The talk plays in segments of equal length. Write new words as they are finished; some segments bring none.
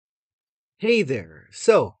Hey there!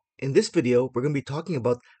 So, in this video, we're going to be talking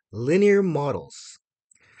about linear models.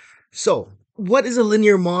 So, what is a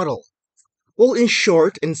linear model? Well, in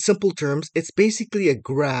short, in simple terms, it's basically a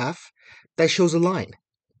graph that shows a line.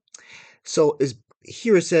 So,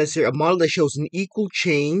 here it says here, a model that shows an equal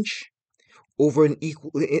change over an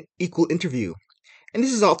equal interview. And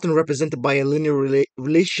this is often represented by a linear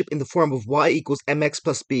relationship in the form of y equals mx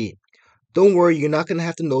plus b. Don't worry, you're not going to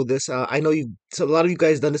have to know this. I know so a lot of you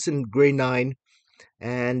guys done this in grade 9.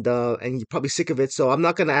 And you're probably sick of it. So I'm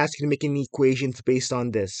not gonna ask you to make any equations based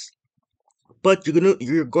on this, but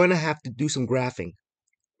you're gonna have to do some graphing.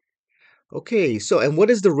 Okay, so and what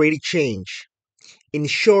is the rate of change? In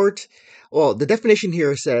short, well, the definition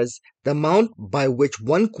here says the amount by which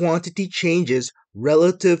one quantity changes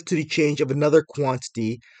relative to the change of another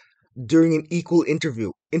quantity during an equal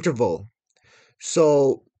interval.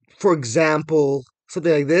 So, for example,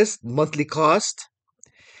 something like this, monthly cost.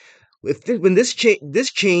 When this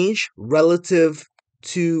change relative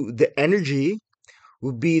to the energy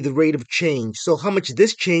would be the rate of change. So how much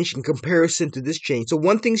this changed in comparison to this change. So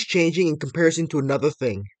one thing's changing in comparison to another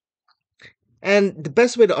thing. And the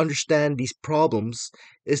best way to understand these problems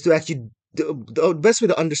is to actually the best way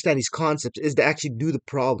to understand these concepts is to actually do the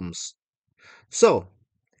problems. So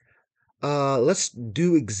let's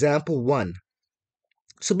do example 1.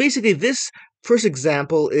 So basically, this first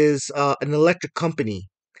example is an electric company.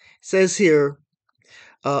 It says here,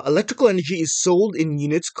 electrical energy is sold in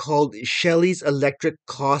units called Shelley's electric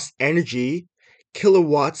cost energy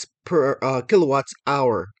kilowatts per kilowatts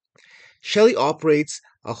hour. Shelley operates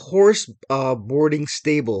a horse boarding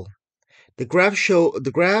stable. The graph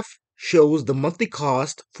shows the monthly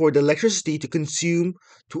cost for the electricity to consume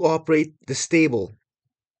to operate the stable.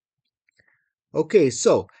 Okay,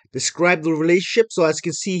 so describe the relationship. So as you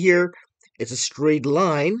can see here, it's a straight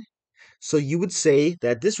line. So you would say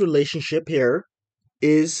that this relationship here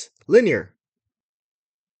is linear.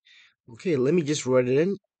 Okay, let me just write it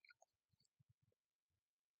in.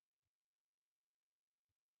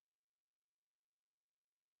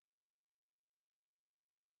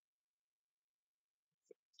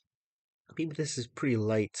 Maybe this is pretty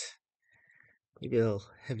light. Maybe a little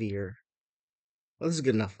heavier. Well, this is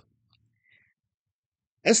good enough.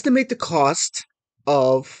 Estimate the cost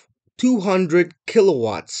of 200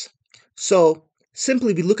 kilowatts. So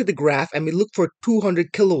simply we look at the graph and we look for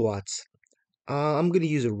 200 kilowatts. I'm going to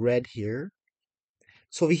use a red here.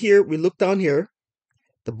 So over here, we look down here.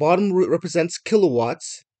 The bottom represents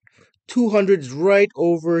kilowatts. 200 is right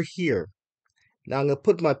over here. Now I'm going to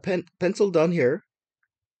put my pencil down here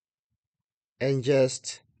and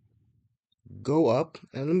just go up.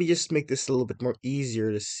 And let me just make this a little bit more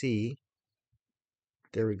easier to see.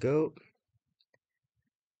 There we go.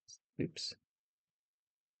 Oops.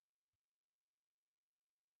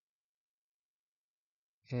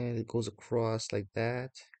 And it goes across like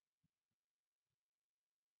that.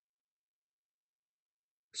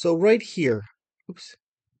 So right here, oops,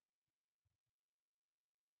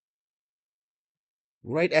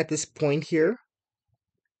 right at this point here,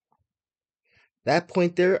 that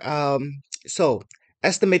point there, so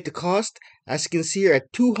estimate the cost. As you can see here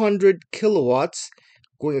at 200 kilowatts,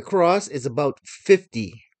 going across is about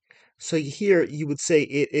 50. So here you would say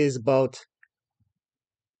it is about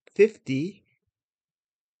 $50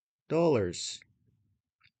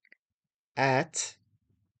 at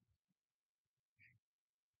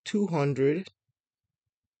 200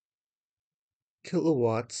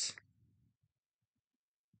 kilowatts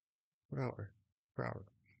per hour. Per hour.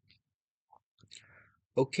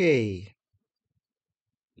 Okay.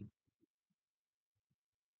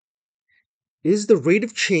 Is the rate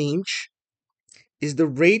of change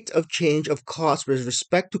of cost with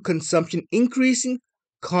respect to consumption increasing,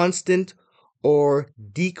 constant, or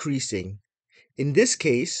decreasing? In this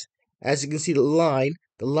case, as you can see the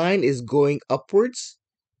line is going upwards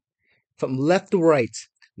from left to right.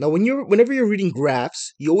 Now whenever you're reading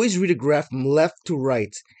graphs, you always read a graph from left to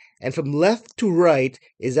right. And from left to right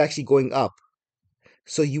is actually going up.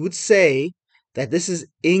 So you would say that this is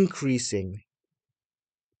increasing.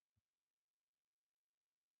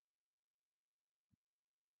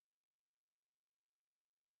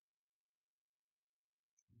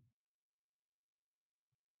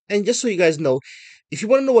 And just so you guys know, if you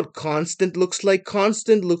want to know what constant looks like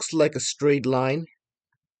a straight line.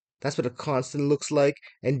 That's what a constant looks like.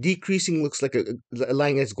 And decreasing looks like a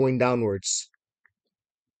line that's going downwards.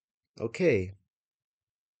 Okay,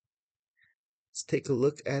 let's take a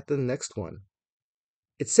look at the next one.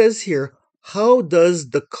 It says here, how does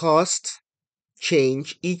the cost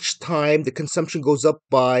change each time the consumption goes up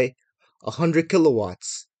by 100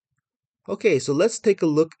 kilowatts? Okay, so let's take a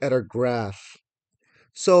look at our graph.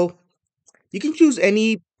 So you can choose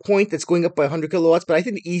any point that's going up by 100 kilowatts, but I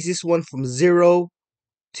think the easiest one from 0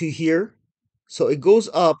 to here. So it goes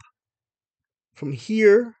up from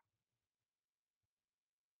here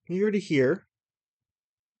to here.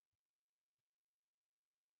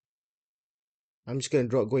 I'm just gonna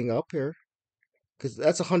draw going up here because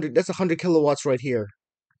that's 100 kilowatts right here.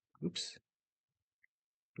 Oops.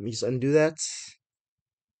 Let me just undo that.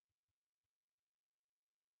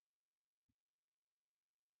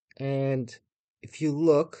 And if you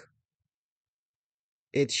look,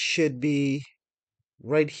 it should be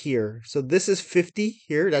right here. So this is 50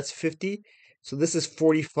 here, that's 50. So this is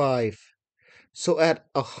 45. So at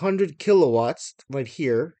 100 kilowatts right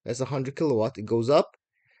here, that's 100 kilowatts, it goes up.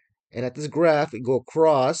 And at this graph, it go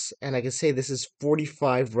across, and I can say this is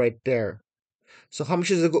 45 right there. So how much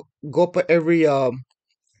does it go up by every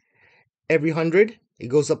 100? It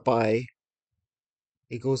goes up by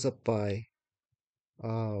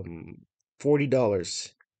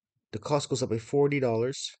 $40. The cost goes up by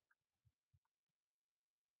 $40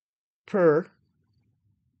 per.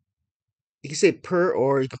 You can say per,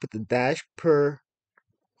 or you can put the dash per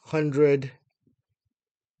 100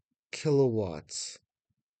 kilowatts.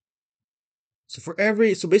 So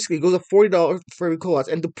basically it goes up $40 for every kilowatts.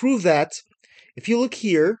 And to prove that, if you look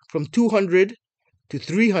here from 200 to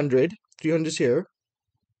 300, 300 is here,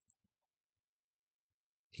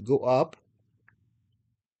 you go up.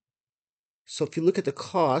 So if you look at the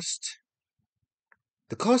cost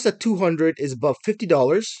at 200 is about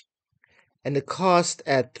 $50, and the cost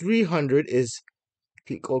at 300 is, if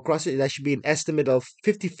you go across it, that should be an estimate of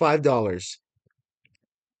 $55.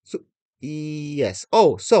 So, yes.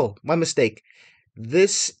 Oh, so my mistake.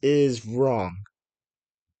 This is wrong.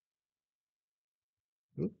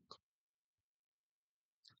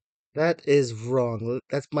 That is wrong.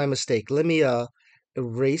 That's my mistake. Let me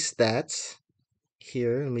erase that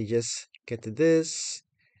here. Let me just get to this.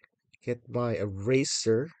 Get my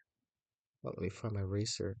eraser. Oh, let me find my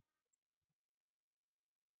eraser.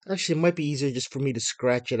 Actually, it might be easier just for me to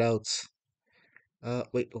scratch it out.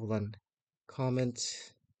 Wait, hold on. Comment,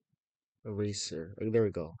 eraser. Oh, there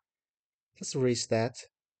we go. Let's erase that.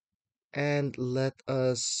 And let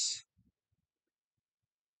us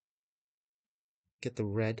get the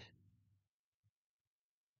red.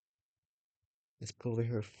 Let's put over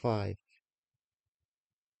here 5.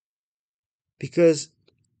 Because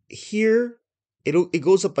here, it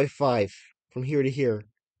goes up by 5 from here to here.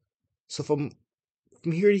 So from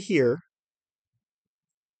here to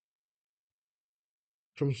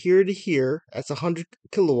here, that's 100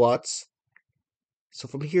 kilowatts. So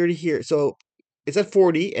from here to here, so it's at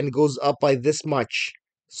 40 and it goes up by this much.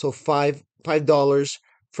 So $5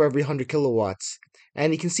 for every 100 kilowatts.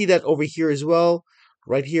 And you can see that over here as well.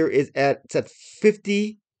 Right here it's at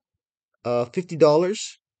 50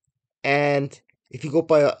 $50. And if you go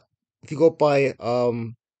by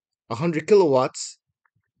 100 kilowatts,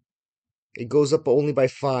 it goes up only by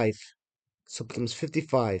 5. So it becomes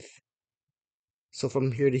 55. So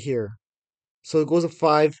from here to here. So it goes up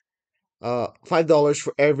 $5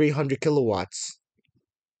 for every 100 kilowatts.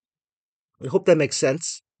 I hope that makes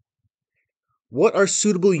sense. What are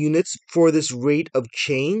suitable units for this rate of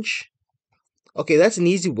change? Okay, that's an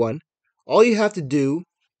easy one. All you have to do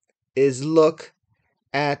is look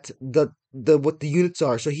at the what the units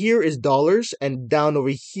are. So here is dollars, and down over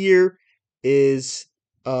here is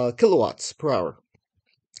kilowatts per hour.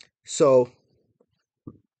 So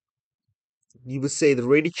you would say the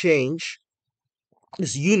rate of change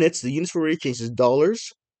is units. The units for rate of change is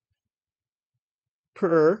dollars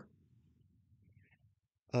per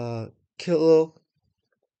uh, kilowatts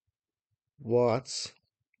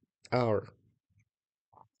hour.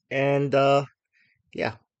 And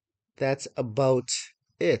yeah, that's about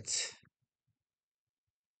it.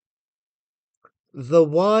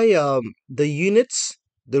 The units,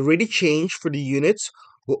 the rate of change for the units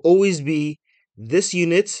will always be this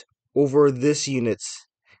unit over this unit.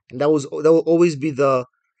 And that will always be the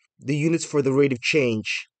units for the rate of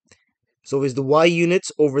change. So it's the y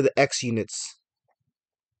units over the x units.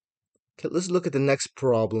 Okay, let's look at the next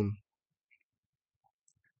problem.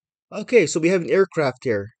 Okay, so we have an aircraft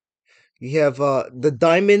here. You have the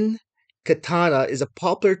Diamond Katana is a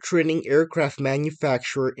popular training aircraft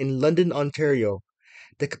manufacturer in London, Ontario.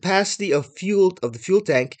 The capacity of the fuel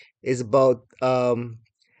tank is about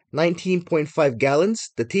 19.5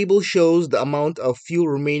 gallons. The table shows the amount of fuel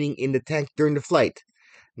remaining in the tank during the flight.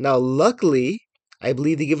 Now, luckily, I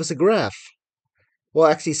believe they give us a graph. Well,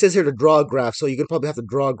 actually, it says here to draw a graph, so you're going to probably have to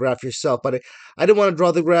draw a graph yourself. But I didn't want to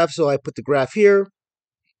draw the graph, so I put the graph here.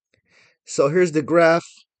 So here's the graph.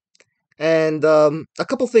 And a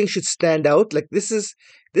couple things should stand out. Like this is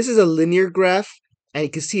a linear graph, and you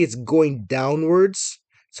can see it's going downwards.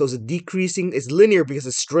 So it's a decreasing. It's linear because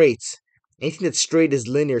it's straight. Anything that's straight is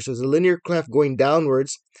linear. So it's a linear graph going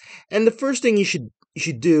downwards. And the first thing you should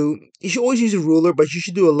do, you should always use a ruler, but you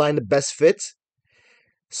should do a line of best fit.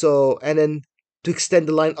 So and then to extend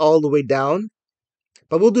the line all the way down.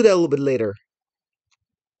 But we'll do that a little bit later.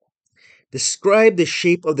 Describe the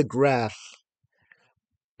shape of the graph.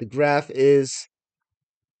 The graph is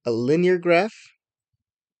a linear graph.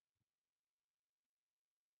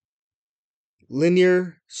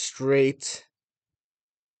 Linear, straight.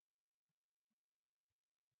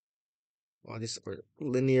 Oh, this or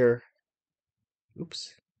linear.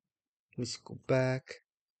 Oops. Let's go back.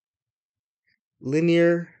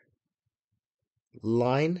 Linear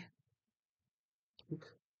line.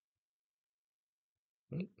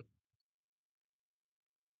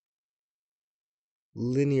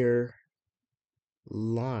 Linear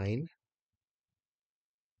line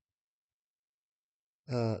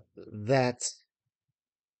that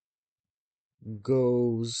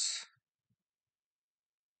goes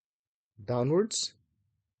downwards.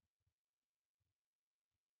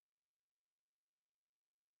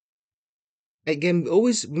 Again,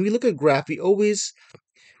 always when we look at graph, we always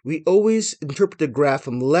interpret the graph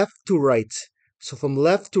from left to right. So from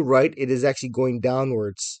left to right, it is actually going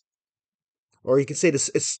downwards. Or you can say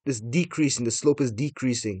it's decreasing, the slope is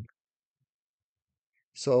decreasing.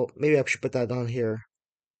 So maybe I should put that down here.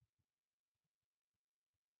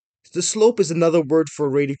 The slope is another word for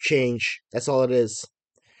rate of change. That's all it is.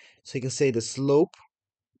 So you can say the slope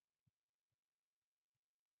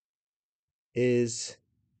is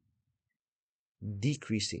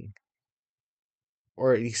decreasing.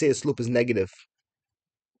 Or you can say the slope is negative.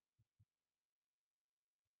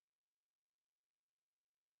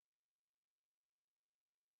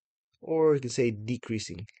 Or you can say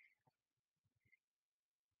decreasing.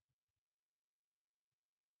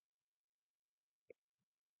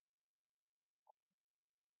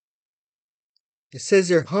 It says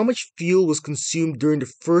there how much fuel was consumed during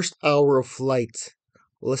the first hour of flight.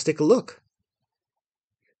 Well, let's take a look.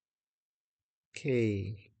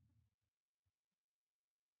 Okay.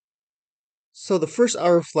 So the first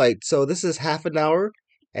hour of flight. So this is half an hour,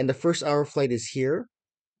 and the first hour of flight is here.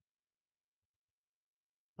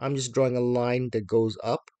 I'm just drawing a line that goes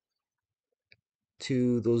up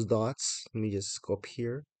to those dots. Let me just go up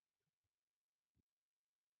here.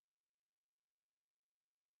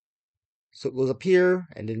 So it goes up here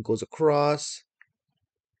and then goes across.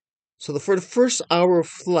 So for the first hour of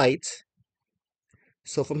flight,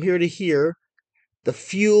 so from here to here, the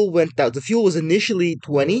fuel went down. The fuel was initially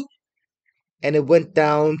 20 and it went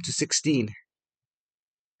down to 16.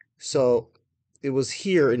 So it was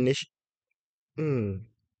here initially.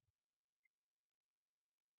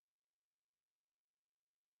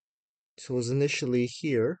 So it was initially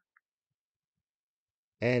here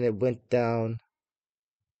and it went down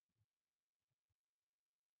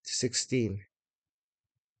to 16.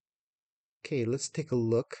 Okay, let's take a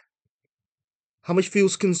look. How much fuel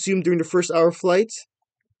was consumed during the first hour of flight?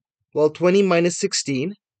 Well, 20 minus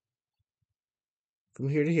 16 from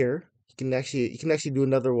here to here. You can actually do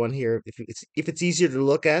another one here if it's easier to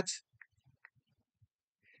look at.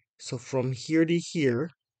 So from here to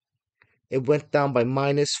here, it went down by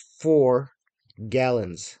minus 4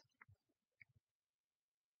 gallons.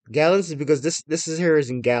 Gallons is because this is here is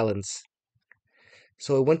in gallons.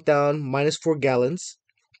 So it went down minus 4 gallons.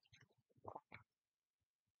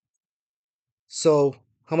 So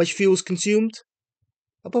how much fuel was consumed?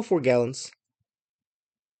 About 4 gallons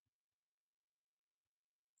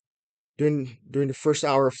during the first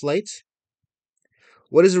hour of flight.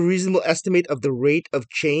 What is a reasonable estimate of the rate of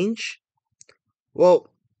change? Well,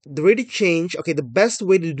 the rate of change, okay, the best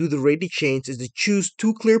way to do the rate of change is to choose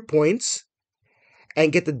two clear points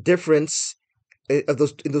and get the difference of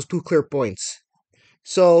those two clear points.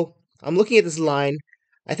 So I'm looking at this line.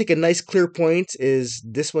 I think a nice clear point is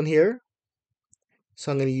this one here.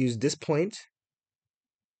 So I'm going to use this point.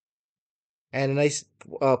 And a nice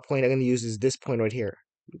point I'm going to use is this point right here.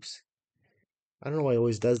 Oops. I don't know why it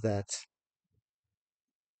always does that.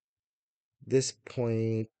 This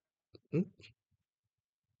point. hmm,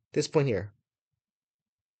 This point here.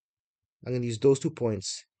 I'm going to use those 2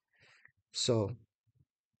 points. So,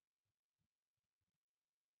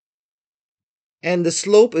 and the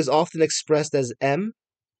slope is often expressed as m.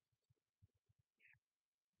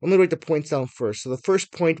 Let me write the points down first. So the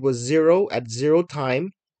first point was 0 at 0 time,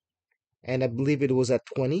 and I believe it was at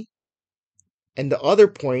 20. And the other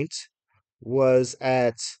point was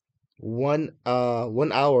at 1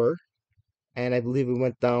 hour and I believe it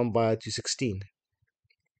went down by to 16.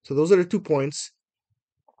 So those are the 2 points,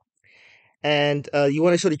 and you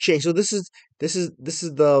want to show the change. So this is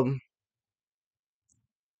the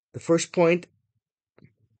first point,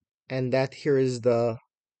 and that here is the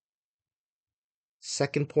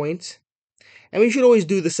second point. And we should always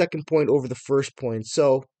do the second point over the first point.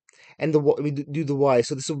 So, and we do the y.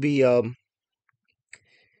 So this will be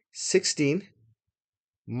 16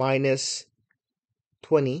 minus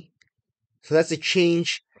 20. So that's a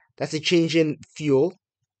change. That's a change in fuel.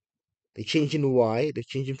 The change in y, the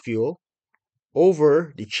change in fuel,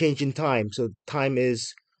 over the change in time. So time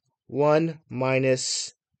is 1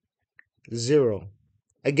 minus 0.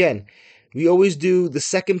 Again, we always do the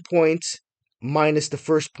second point minus the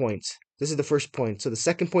first point. This is the first point. So the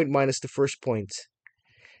second point minus the first point.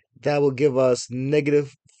 That will give us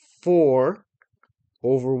negative 4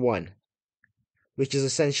 over 1, which is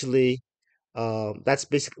essentially,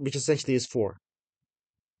 which essentially is 4.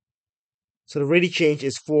 So the rate of change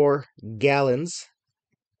is 4 gallons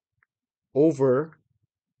over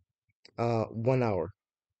 1 hour,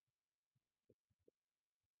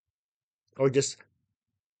 or just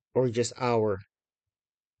hour.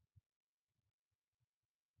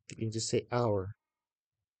 You can just say hour.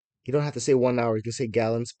 You don't have to say 1 hour. You can say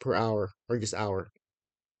gallons per hour, or just hour.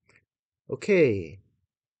 Okay.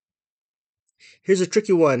 Here's a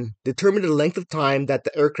tricky one. Determine the length of time that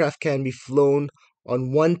the aircraft can be flown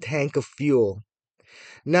on 1 tank of fuel.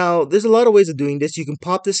 Now, there's a lot of ways of doing this. You can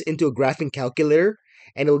pop this into a graphing calculator,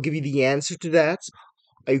 and it will give you the answer to that.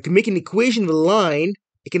 You can make an equation with a line.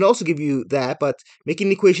 It can also give you that, but making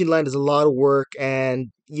an equation line is a lot of work,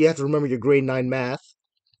 and you have to remember your grade 9 math.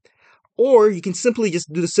 Or you can simply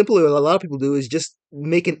just do the simple way what a lot of people do is just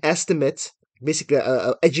make an estimate, basically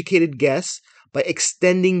a educated guess, by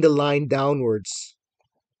extending the line downwards.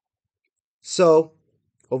 So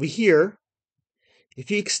over here,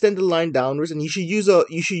 if you extend the line downwards, and you should use a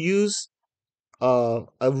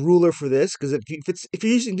ruler for this, because if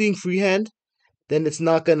you're using doing freehand, then it's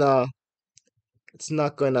not gonna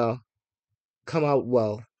come out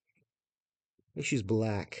well. Let's use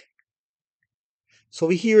black. So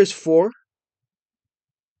over here is 4.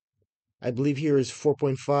 I believe here is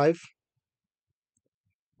 4.5.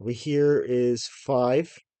 Over here is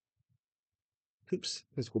 5. Oops,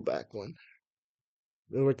 let's go back one.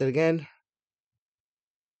 We'll write that again.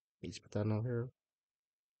 Let's put that on here.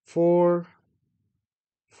 4,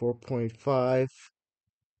 4.5.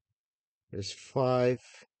 There's 5.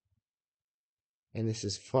 And this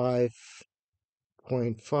is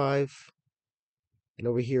 5.5. And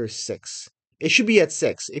over here is 6. It should be at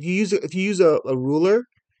 6. If you use a ruler,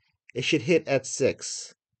 it should hit at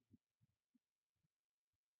 6.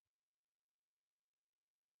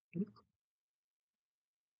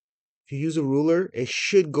 If you use a ruler, it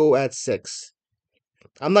should go at 6.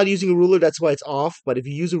 I'm not using a ruler, that's why it's off. But if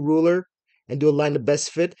you use a ruler and do a line of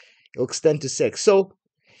best fit, it'll extend to 6. So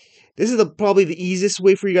this is probably the easiest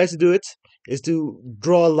way for you guys to do it, is to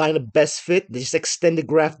draw a line of best fit. Just extend the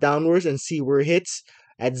graph downwards and see where it hits.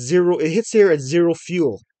 At 0, it hits here at 0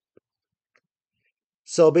 fuel.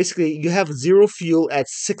 So basically, you have 0 fuel at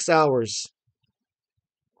 6 hours.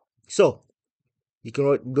 So you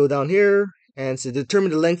can go down here and so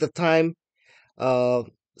determine the length of time.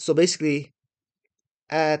 So basically,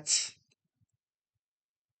 let's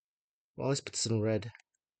put this in red.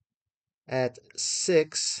 At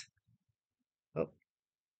 6, oh,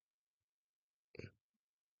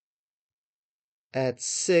 at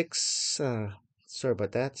 6, sorry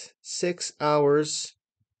about that. 6 hours.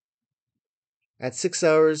 At 6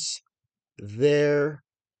 hours, there,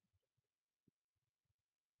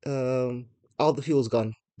 all the fuel's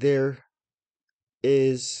gone. There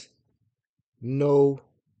is no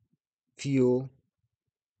fuel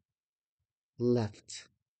left.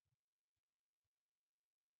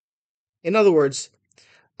 In other words,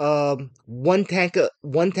 one tank of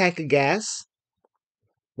gas,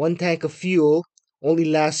 1 tank of fuel only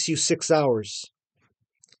lasts you 6 hours.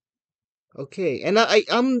 Okay, and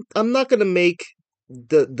I'm not gonna make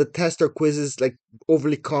the test or quizzes like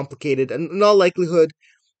overly complicated, and in all likelihood,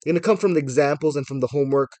 they're gonna come from the examples and from the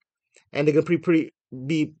homework, and they're gonna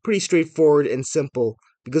be pretty straightforward and simple.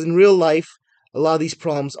 Because in real life, a lot of these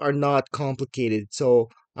problems are not complicated, so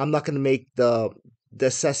I'm not gonna make the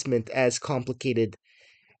assessment as complicated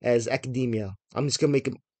as academia. I'm just gonna make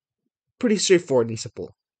it pretty straightforward and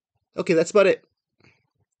simple. Okay, that's about it.